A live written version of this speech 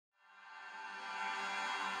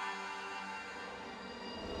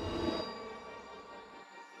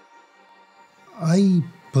I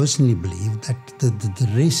personally believe that the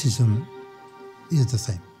racism is the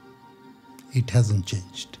same. It hasn't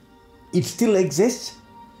changed. It still exists,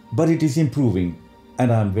 but it is improving.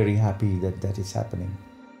 And I'm very happy that that is happening.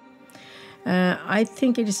 I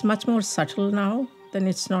think it is much more subtle now than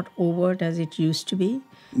it's not overt as it used to be.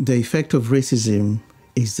 The effect of racism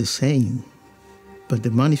is the same, but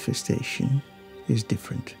the manifestation is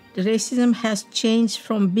different. Racism has changed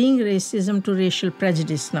from being racism to racial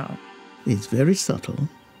prejudice now. It's very subtle.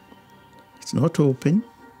 It's not open.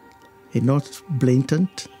 It's not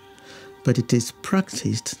blatant. But it is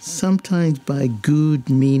practiced sometimes by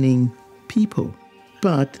good-meaning people.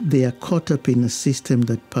 But they are caught up in a system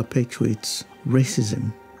that perpetuates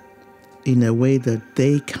racism in a way that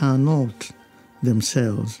they cannot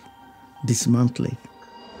themselves dismantle it.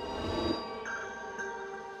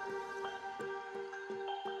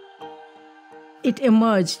 It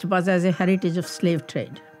emerged was as a heritage of slave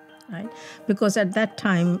trade, right? Because at that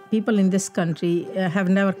time, people in this country have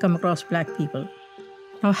never come across black people.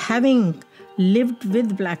 Now, having lived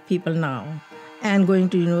with black people now, and going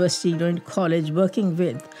to university, going to college, working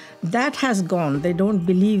with, that has gone. They don't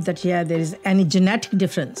believe that, there is any genetic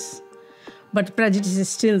difference. But prejudice is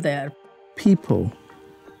still there. People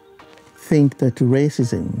think that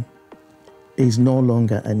racism is no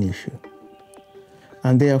longer an issue.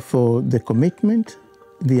 And therefore, the commitment,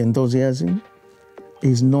 the enthusiasm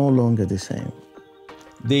is no longer the same.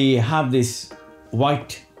 They have this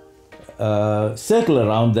white circle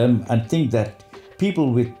around them and think that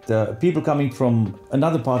people coming from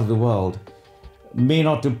another part of the world may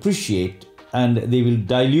not appreciate, and they will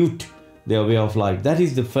dilute their way of life. That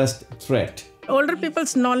is the first threat. Older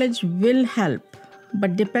people's knowledge will help,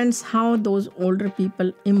 but depends how those older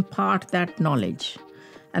people impart that knowledge.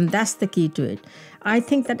 And that's the key to it. I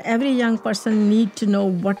think that every young person needs to know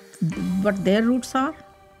what their roots are,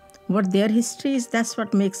 what their history is. That's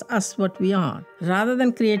what makes us what we are. Rather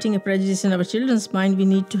than creating a prejudice in our children's mind, we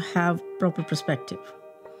need to have proper perspective.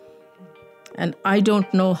 And I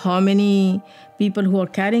don't know how many people who are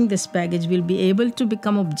carrying this baggage will be able to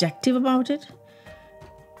become objective about it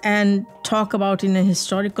and talk about it in a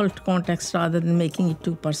historical context rather than making it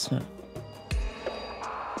too personal.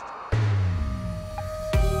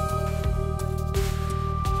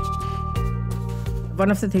 One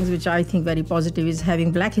of the things which I think very positive is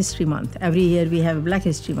having Black History Month. Every year we have Black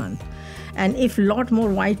History Month. And if a lot more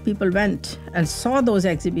white people went and saw those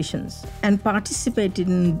exhibitions and participated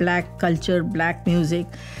in black culture, black music,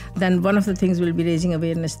 then one of the things will be raising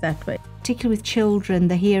awareness that way. Particularly with children,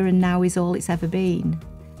 the here and now is all it's ever been.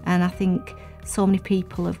 And I think so many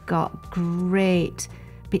people have got great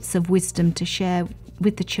bits of wisdom to share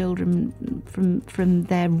with the children from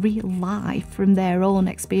their real life, from their own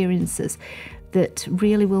experiences, that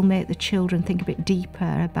really will make the children think a bit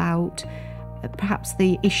deeper about perhaps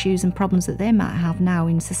the issues and problems that they might have now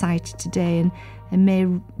in society today, and may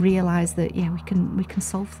realise that we can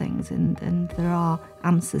solve things, and there are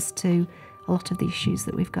answers to a lot of the issues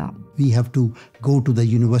that we've got. We have to go to the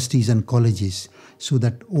universities and colleges so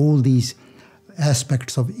that all these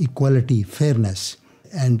aspects of equality, fairness,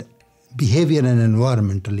 and behaviour and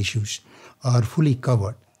environmental issues are fully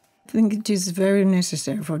covered. I think it is very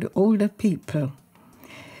necessary for the older people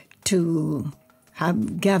to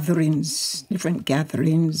have gatherings, different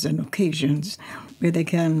gatherings and occasions where they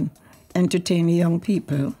can entertain young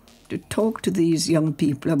people, to talk to these young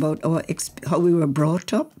people about how we were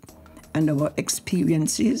brought up and our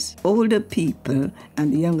experiences. Older people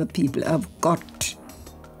and the younger people have got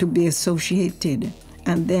to be associated,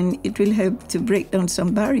 and then it will help to break down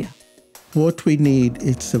some barrier. What we need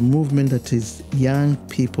is a movement that is young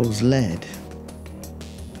people's led.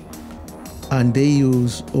 And they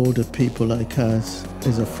use older people like us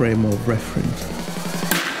as a frame of reference.